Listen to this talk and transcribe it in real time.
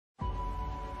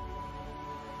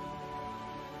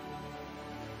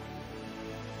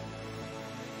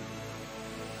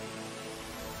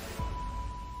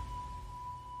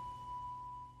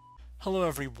Hello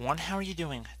everyone, how are you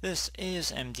doing? This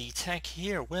is MD Tech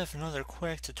here with another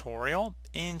quick tutorial.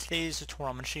 In today's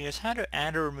tutorial I'm going to show you guys how to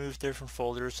add or remove different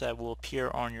folders that will appear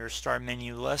on your start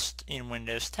menu list in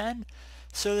Windows 10.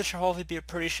 So this should hopefully be a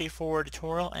pretty straightforward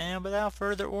tutorial, and without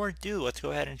further ado, let's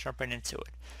go ahead and jump right into it.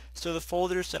 So the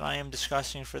folders that I am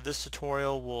discussing for this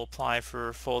tutorial will apply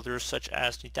for folders such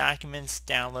as the documents,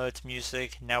 downloads,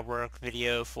 music, network,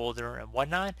 video folder, and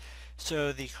whatnot.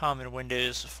 So the common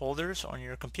Windows folders on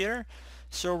your computer.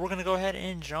 So we're going to go ahead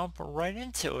and jump right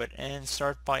into it and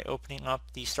start by opening up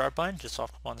the start button. Just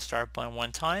left click on the start button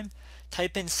one time.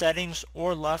 Type in settings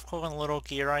or left click on the little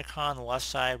gear icon on the left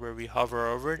side where we hover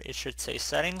over it. It should say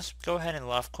settings. Go ahead and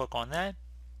left click on that.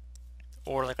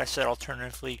 Or like I said,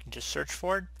 alternatively you can just search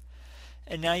for it.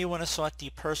 And now you want to select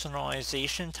the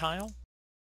personalization tile.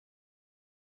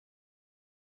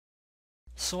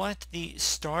 Select the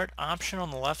start option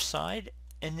on the left side,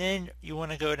 and then you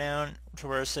want to go down to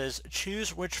where it says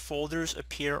choose which folders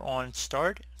appear on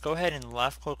start. Go ahead and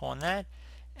left click on that,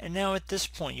 and now at this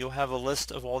point you'll have a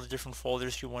list of all the different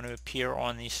folders you want to appear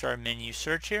on the start menu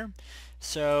search here.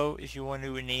 So if you want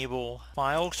to enable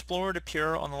File Explorer to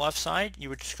appear on the left side, you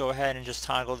would just go ahead and just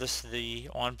toggle this to the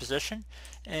on position.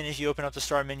 And if you open up the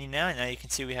start menu now you can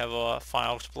see we have a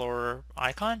File Explorer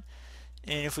icon.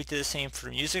 And if we do the same for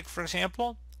music, for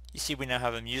example, you see we now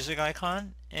have a music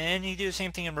icon. And you do the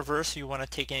same thing in reverse if you want to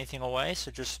take anything away.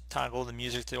 So just toggle the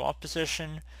music to the off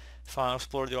position, File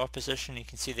Explorer to the off position. You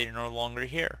can see they're no longer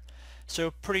here.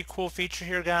 So pretty cool feature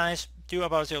here, guys. Do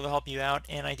hope I was able to help you out,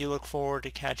 and I do look forward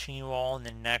to catching you all in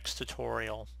the next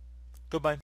tutorial. Goodbye.